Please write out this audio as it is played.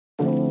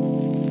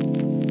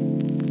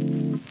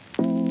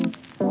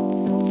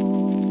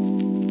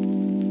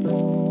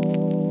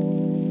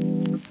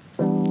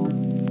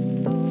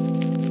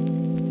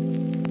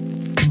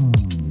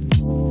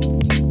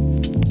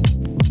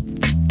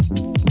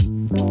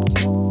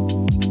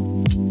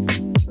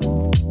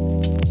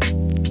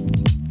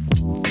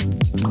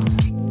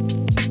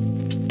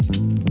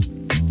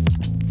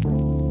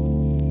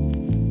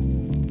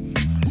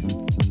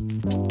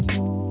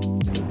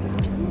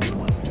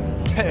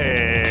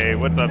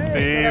up,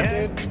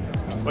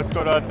 Steve? What's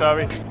going on,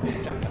 Tommy?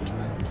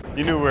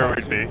 You knew where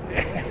we'd be.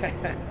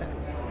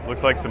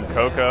 Looks like some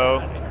cocoa.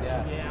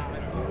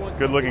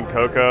 Good looking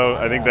cocoa.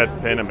 I think that's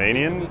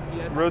Panamanian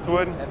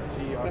rosewood.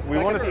 We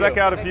want to spec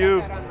out a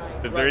few.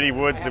 Are there any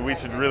woods that we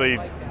should really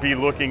be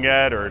looking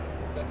at, or?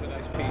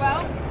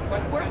 Well,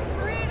 we're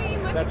pretty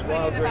much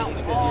excited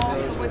about all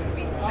the wood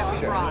species that we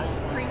brought.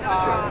 Cream of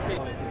the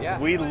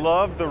crop. We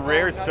love the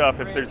rare stuff.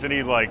 If there's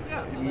any like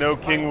no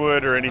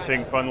kingwood or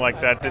anything fun like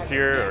that this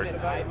year, or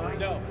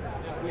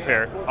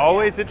fair.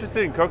 Always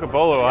interested in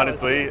cocobolo,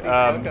 honestly.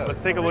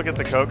 Let's take a look at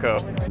the cocoa.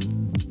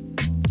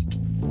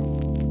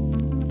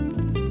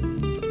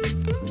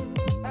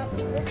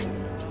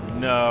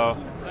 No.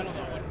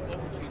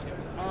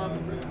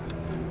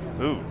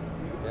 Ooh.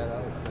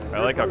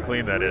 I like how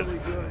clean that is.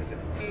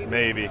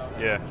 Maybe,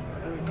 yeah.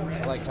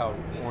 I like how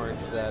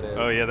orange that is.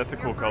 Oh yeah, that's a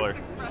cool color.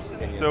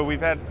 So we've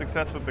had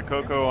success with the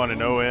cocoa on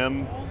an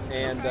OM,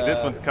 and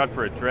this one's cut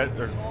for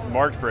or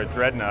marked for a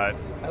dreadnought.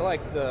 I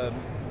like the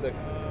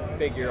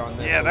figure on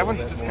this. Yeah, that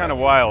one's just kind of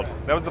wild.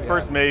 That was the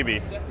first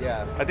maybe.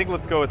 Yeah. I think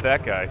let's go with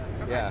that guy.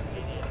 Yeah.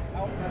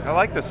 I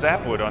like the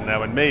sapwood on that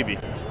one, maybe.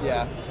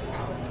 Yeah.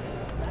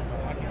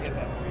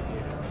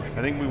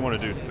 I think we want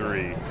to do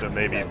 3, so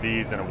maybe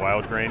these and a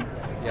wild grain.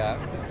 Yeah.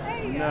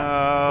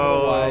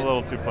 No, a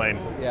little too plain.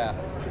 Yeah.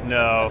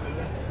 No.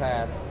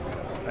 Pass.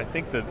 I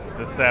think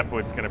the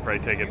sapwood's going to probably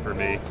take it for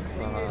me.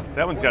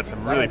 That one's got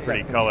some really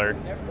pretty color.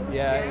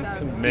 Yeah, and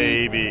some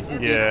maybe,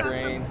 yeah.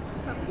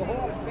 Some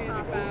things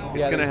pop out.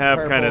 It's going to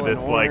have kind of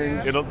this like,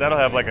 that'll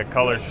have like a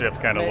color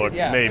shift kind of look,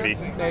 maybe.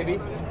 Maybe.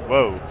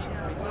 Whoa.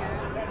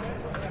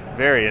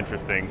 Very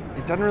interesting.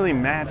 It doesn't really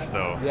match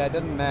though. Yeah, it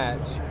doesn't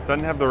match. It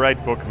doesn't have the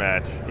right book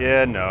match.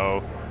 Yeah,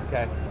 no.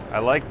 Okay. I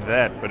like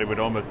that, but it would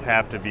almost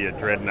have to be a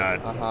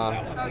dreadnought.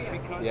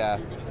 Uh-huh. Yeah.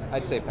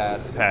 I'd say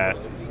pass.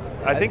 Pass.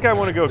 I think I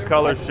want to go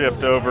color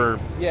shift over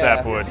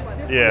sapwood.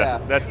 Yeah,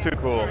 that's too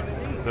cool.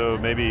 So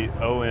maybe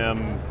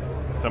OM,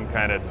 some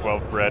kind of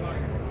 12 fret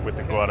with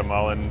the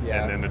Guatemalan,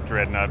 and then the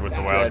dreadnought with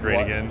the wild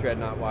grain again.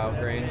 Dreadnought wild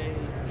grain.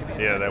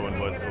 Yeah, that one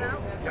was cool.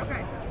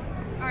 Okay.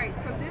 All right,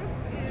 so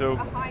this is a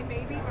high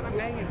maybe, but I'm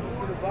going to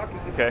more.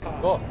 Okay.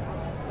 Cool.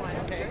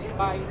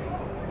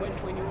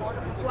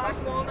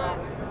 Black walnut.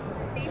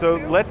 So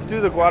let's do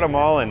the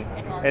Guatemalan.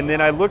 And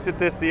then I looked at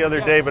this the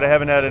other day, but I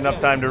haven't had enough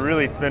time to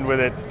really spin with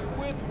it.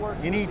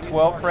 Any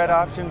 12 fret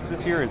options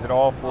this year? Is it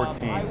all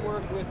 14?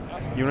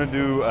 You want to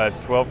do a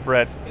 12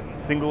 fret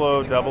single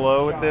O, double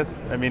O with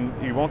this? I mean,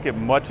 you won't get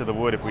much of the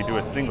wood if we do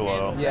a single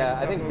O. Yeah,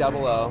 I think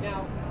double O.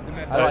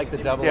 I like the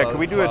double O. Yeah, can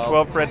we do a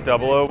 12 fret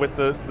double O with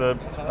the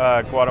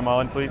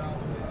Guatemalan, please?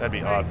 That'd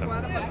be awesome.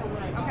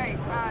 Okay,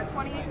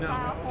 28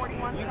 style,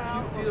 41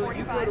 style, or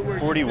 45?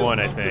 41,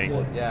 I think.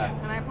 Yeah.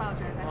 And I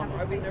apologize, I have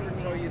this facing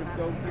me, so I should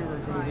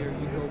try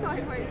and do it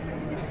sideways so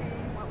you can see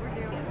what we're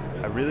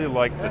doing. I really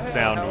like the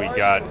sound we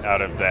got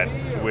out of that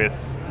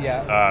Swiss.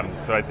 Yeah.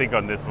 So I think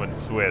on this one,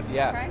 Swiss.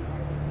 Yeah. Okay.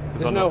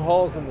 There's no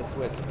holes in the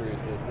Swiss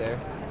spruce, is there?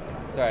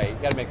 Sorry, you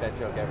gotta make that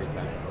joke every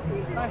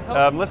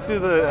time. Let's do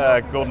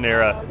the Golden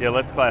Era. Yeah,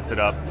 let's class it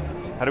up.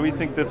 How do we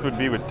think this would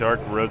be with dark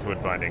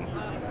rosewood binding?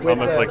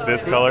 Almost like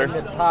this color?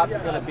 The top's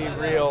gonna be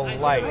real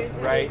light,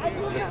 right?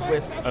 The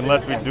Swiss.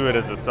 Unless we do it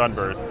as a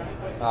sunburst.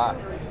 Ah.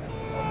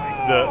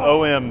 The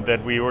OM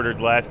that we ordered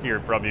last year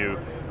from you,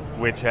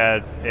 which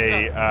has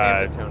a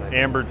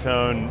amber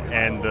tone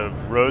and the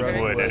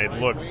rosewood, and it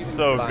looks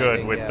so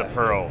good with the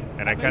pearl.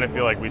 And I kind of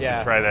feel like we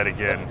should try that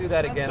again. Let's do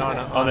that again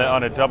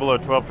on a 00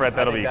 12 fret.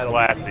 That'll be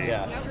classy.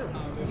 Yep.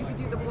 You could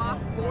do the block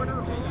border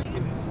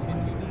only,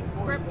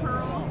 script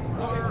pearl,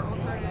 or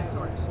alternate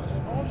torch.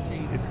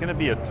 It's going to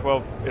be a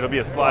 12. It'll be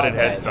a slotted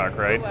headstock,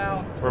 right?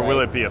 Or will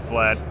it be a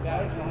flat?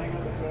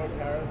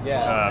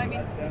 Yeah. I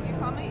mean, you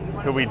tell me.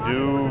 Could we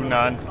do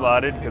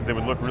non-slotted? Because it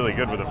would look really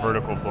good with a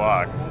vertical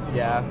block.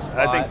 Yeah.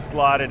 I think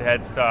slotted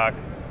headstock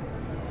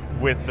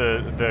with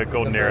the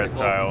Golden Era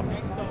style.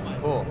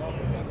 Cool.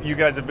 You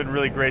guys have been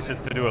really gracious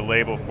to do a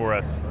label for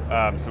us,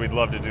 so we'd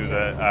love to do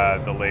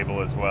the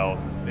label as well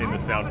in the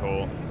sound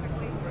hole.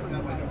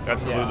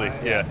 Absolutely,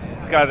 yeah.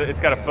 It's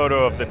got a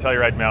photo of the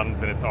Telluride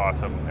Mountains, and it's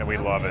awesome, and we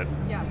love it.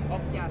 Yes,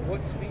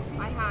 yes.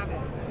 I have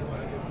it.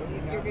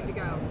 You're good to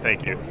go.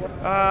 Thank you.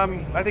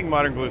 I think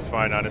modern blue's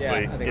fine,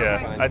 honestly.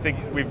 Yeah, I think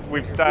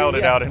we've styled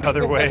it out in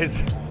other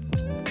ways.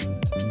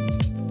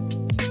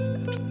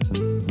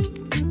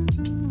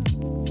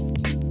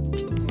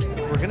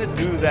 If we're gonna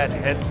do that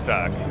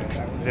headstock,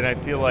 then I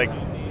feel like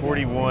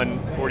 41,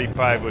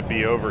 45 would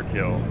be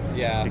overkill.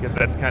 Yeah. Because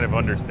that's kind of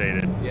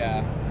understated.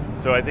 Yeah.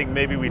 So I think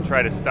maybe we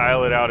try to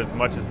style it out as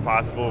much as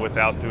possible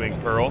without doing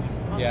pearl.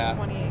 Yeah.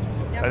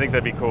 I think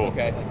that'd be cool.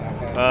 Okay.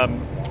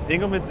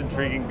 Engelmann's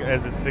intriguing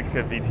as a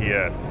Sitka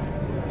VTS.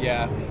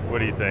 Yeah. What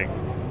do you think?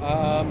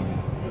 I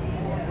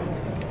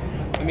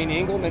mean,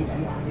 Engelmann's,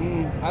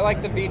 I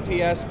like the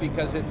VTS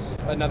because it's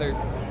another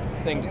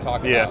thing to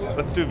talk about. Yeah,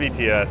 let's do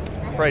VTS.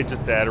 Probably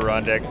just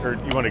Adirondack, or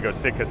you want to go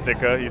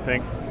Sitka, you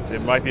think?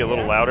 It might be a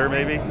little louder,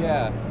 maybe?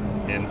 Yeah.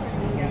 In.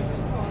 Yes,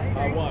 totally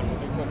agree.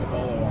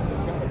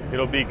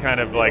 It'll be kind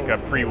of like a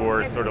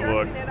pre-war It's sort of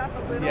look. dressing it up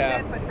a little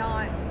Yeah. bit, but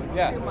not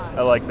Yeah. too much.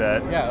 I like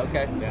that. Yeah,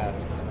 okay. Yeah.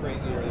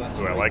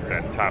 Ooh, I like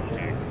that top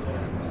piece.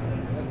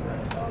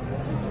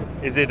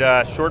 Is it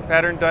short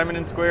pattern diamond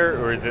and square,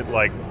 or is it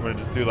like, we'll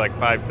just do like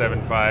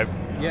 575?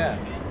 Yeah.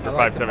 Or I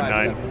like the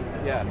 579.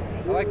 5.7. Yeah.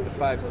 I like the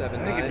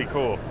 5.79. I think it'd be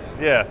cool.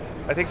 Yeah,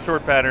 I think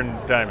short pattern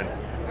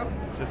diamonds. Okay.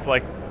 Just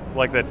like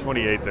that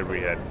 28 that we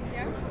had.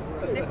 Yeah.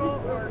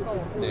 Nickel or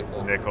gold?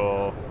 Nickel.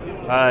 Nickel.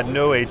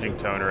 No aging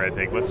toner, I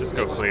think. Let's just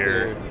go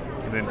clear.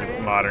 And then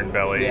just modern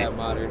belly. Yeah,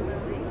 modern.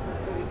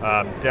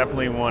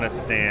 Definitely want a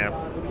stamp.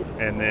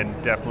 And then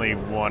definitely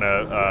want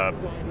to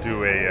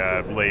do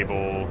a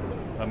label.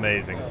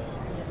 Amazing.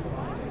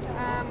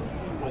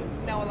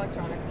 No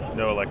electronics.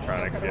 No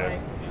electronics No yet. away.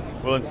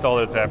 We'll install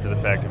those after the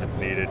fact if it's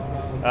needed.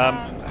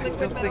 I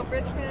still Liquid metal think,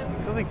 bridge I pins.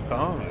 still think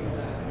bone.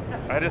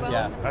 I just,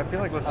 Yeah. I feel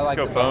like let's I just like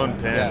go the bone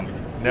bone,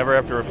 pins. Never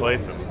have to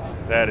replace them.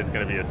 That is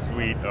going to be a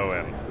sweet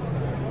OM.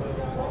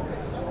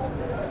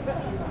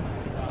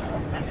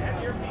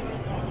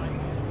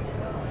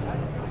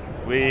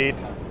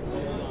 Sweet.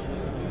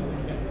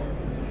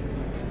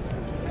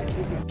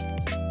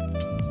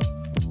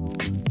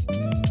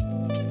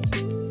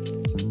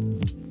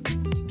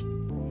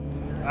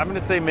 I'm going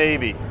to say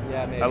maybe.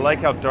 Yeah, maybe. I like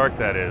how dark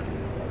that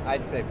is.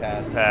 I'd say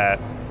pass.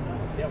 Pass.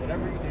 Yeah,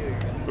 whatever you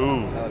do.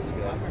 Ooh. That looks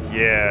good.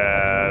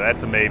 Yeah,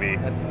 that's a maybe.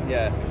 That's,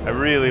 yeah. I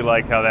really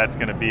like how that's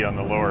going to be on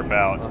the lower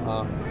bout.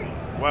 Uh-huh.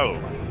 Whoa.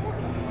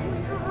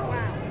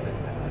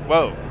 Wow.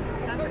 Whoa.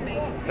 That's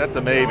amazing. That's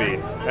a maybe.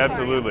 I'm sorry.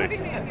 Absolutely. I'm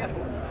putting it in here.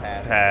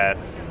 Pass.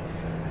 Pass.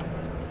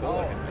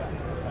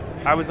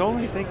 I was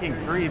only thinking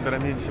 3, but I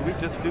mean, should we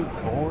just do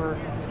 4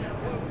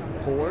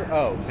 4?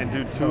 Oh. and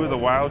do 2 of the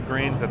wild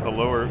greens at the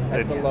lower?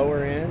 At the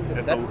lower end?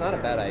 at That's the- not a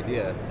bad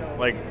idea.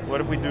 Like,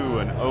 what if we do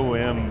an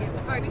OM?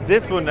 Alright, we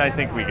This see one what I we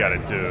think did we that got to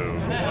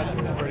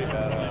for. do.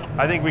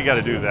 I think we got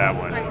to do that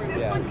one. Right, this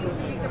Yeah. one needs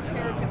to be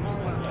compared to all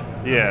of them.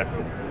 Yeah. Okay, so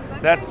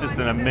let's That's say just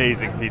mine's an this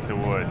amazing one. piece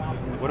of wood.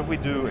 What if we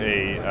do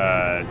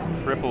a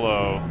triple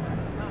O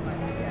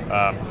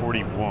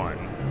 41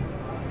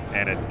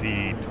 and a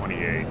D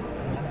 28?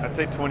 I'd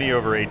say 20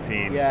 over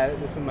 18. Yeah,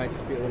 this one might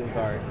just be a little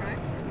dark. Okay.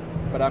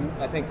 But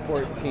I think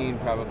 14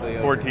 probably.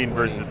 Over 14 20.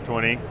 versus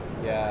 20.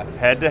 Yeah.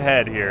 Head to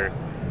head here.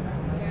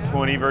 Yeah.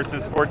 20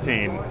 versus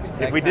 14.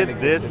 That If we kinda did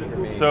gets this, it for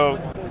me. so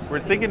we're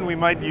thinking we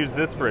might use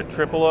this for a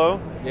triple O.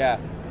 Yeah.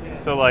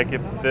 So like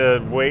if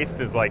the waist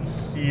is like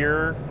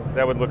here,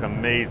 that would look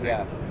amazing.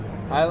 Yeah.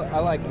 I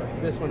like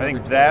this one. I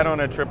think over that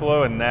 20. on a triple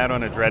O and that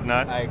on a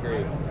dreadnought. I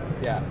agree.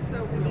 Yeah.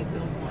 So we need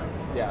this one.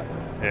 Yeah.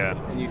 Yeah.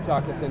 And you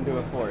talked us into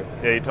a 4th.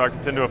 Yeah, you talked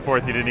us into a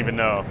 4th you didn't even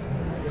know.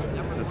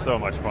 This is so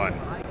much fun.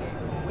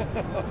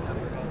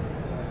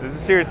 This is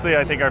seriously,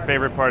 I think, our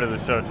favorite part of the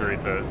show,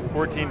 Teresa.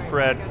 14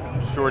 fret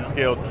short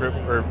scale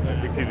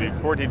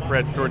 14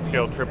 fret short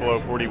scale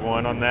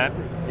 0041 on that.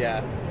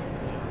 Yeah.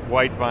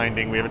 White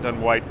binding. We haven't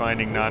done white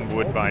binding,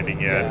 non-wood binding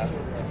yet.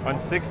 Yeah. On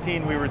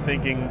 16, we were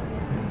thinking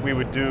we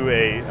would do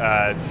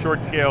a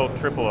short scale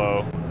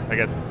 000, I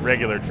guess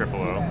regular 000,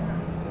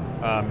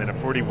 and a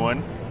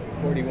 41.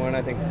 41,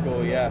 I think, is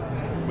cool. Yeah.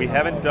 We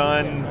haven't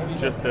done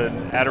just an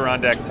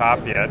Adirondack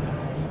top yet,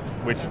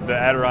 which the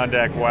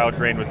Adirondack wild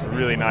grain was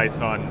really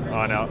nice on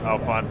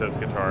Alfonso's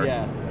guitar.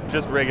 Yeah.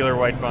 Just regular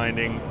white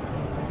binding.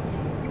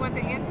 You want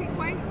the antique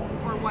white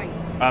or white?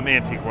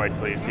 Antique white,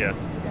 please.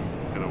 Yes.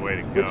 Good way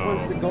to go. Which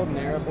one's the golden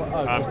arrow block?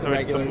 Oh, just so the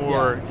it's regular. the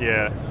more,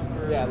 yeah.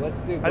 Yeah,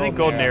 let's do. I think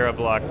golden arrow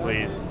block,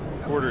 please.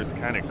 Quarter's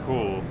kind of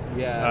cool.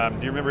 Yeah.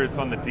 Do you remember it's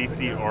on the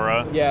DC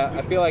Aura? Yeah,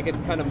 I feel like it's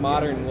kind of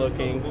modern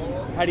looking.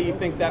 How do you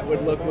think that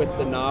would look with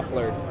the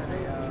Knopfler?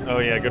 Oh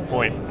yeah, good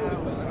point.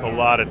 It's a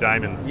lot of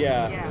diamonds.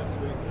 Yeah. Yeah.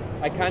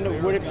 I kind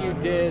of. What if you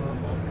did?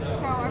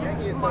 So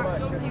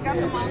you got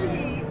the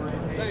Maltese.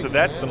 So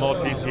that's the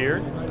Maltese here.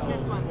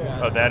 This one.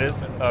 Oh, that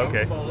is. Oh,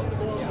 okay.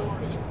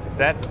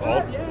 That's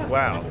all.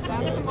 Wow.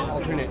 That's the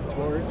Maltese. Alternate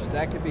torch.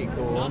 That could be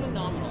cool.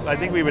 I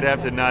think we would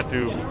have to not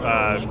do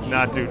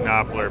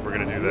Knopfler if we're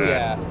gonna do that.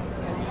 Yeah. I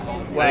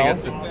Well, think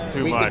it's just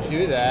too we much. could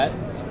do that.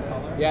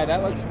 Yeah,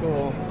 that looks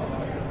cool.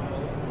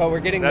 But we're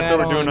getting That's that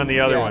what we're doing on the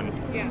other yeah. one.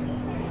 Yeah.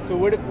 So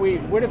what if we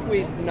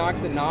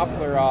knocked the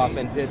Knopfler off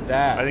and did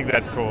that? I think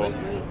that's cool.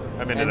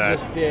 I'm into and that.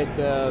 just did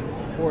the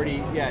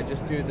 40. Yeah,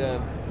 just do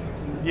the.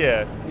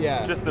 Yeah.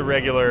 Yeah. Just the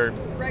regular.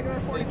 Regular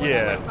 41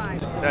 Yeah.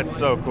 45. That's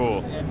so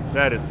cool.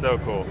 That is so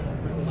cool.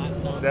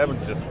 That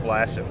one's just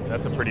flashing.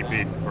 That's a pretty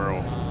piece, Pearl.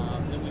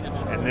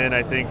 And then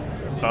I think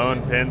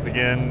bone pins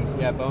again,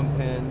 Yeah, bone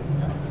pins.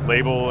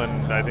 label,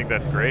 and I think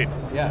that's great.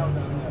 Yeah.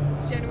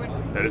 Genuine.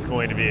 That is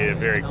going to be a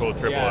very cool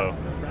triple Yeah. O.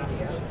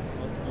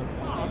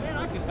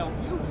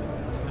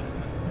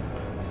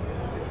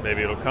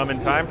 Maybe it'll come in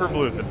time for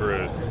Blues and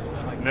Brews.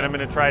 And then I'm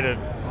going to try to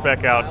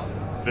spec out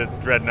this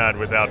dreadnought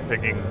without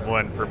picking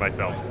one for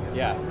myself.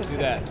 Yeah. Do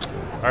that.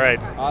 All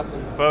right,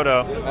 Awesome.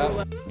 photo.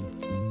 Gonna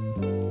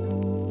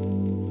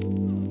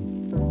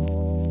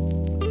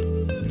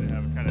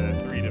have kind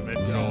of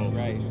three-dimensional,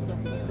 Right.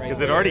 because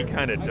it already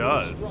kind of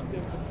does.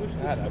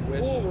 God, I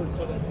wish.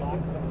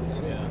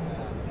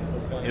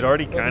 It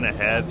already kind of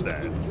has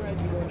that.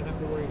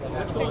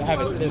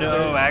 have a sister?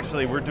 No,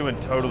 actually, we're doing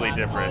totally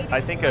different. I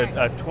think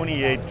a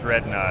 28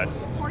 Dreadnought.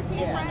 14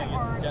 fret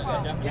or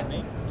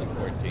 12?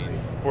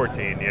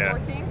 14, yeah.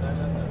 14?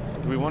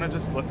 Do we want to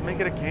let's make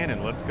it a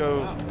Canon. Let's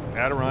go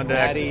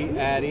Adirondack,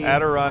 Addy.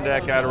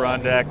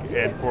 Adirondack,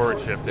 and forward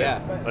shift it. Yeah.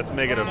 Let's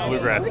make it a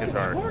bluegrass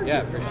guitar.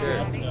 Yeah, for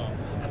sure.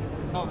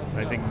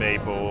 I think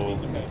maple.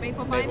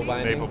 Maple binding?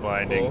 Maple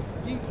binding.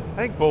 I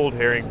think bold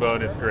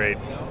herringbone is great.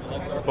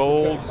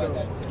 Bold,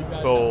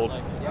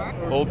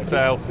 old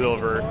style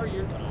silver,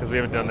 because we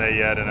haven't done that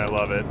yet, and I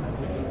love it.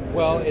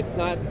 Well, it's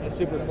not a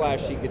super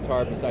flashy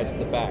guitar besides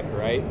the back,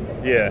 right?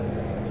 Yeah.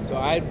 So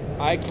I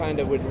kind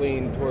of would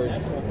lean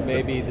towards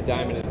maybe the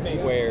diamond and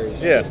squares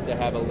just to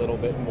have a little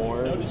bit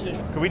more.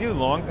 Could we do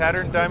long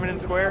pattern diamond and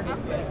square?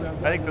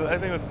 I think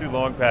let's do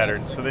long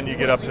pattern. So then you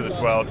get up to the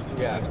 12.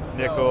 Yeah.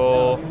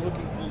 Nickel.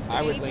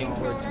 I would lean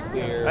towards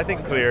clear. I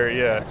think clear,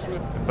 yeah.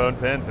 And bone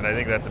pins, and I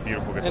think that's a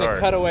beautiful And guitar. a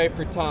cutaway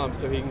for Tom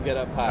so he can get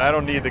up high. I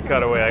don't need the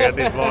cutaway. I got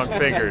these long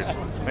fingers.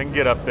 I can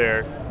get up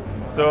there.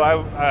 So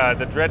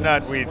the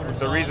Dreadnought,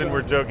 the reason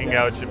we're joking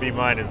how it should be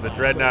mine is the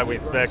Dreadnought we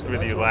spec'd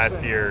with you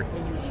last year.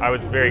 I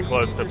was very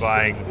close to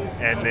buying,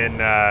 and then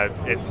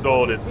it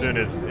sold as soon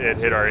as it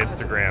hit our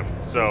Instagram.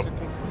 So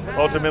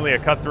ultimately, a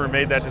customer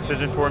made that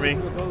decision for me.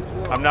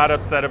 I'm not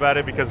upset about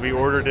it because we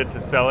ordered it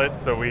to sell it,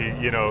 so we,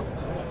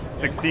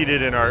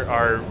 succeeded in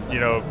our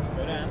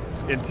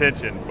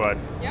intention. But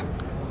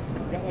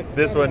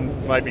this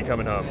one might be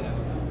coming home.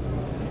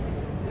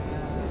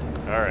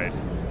 All right,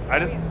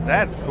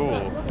 that's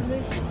cool.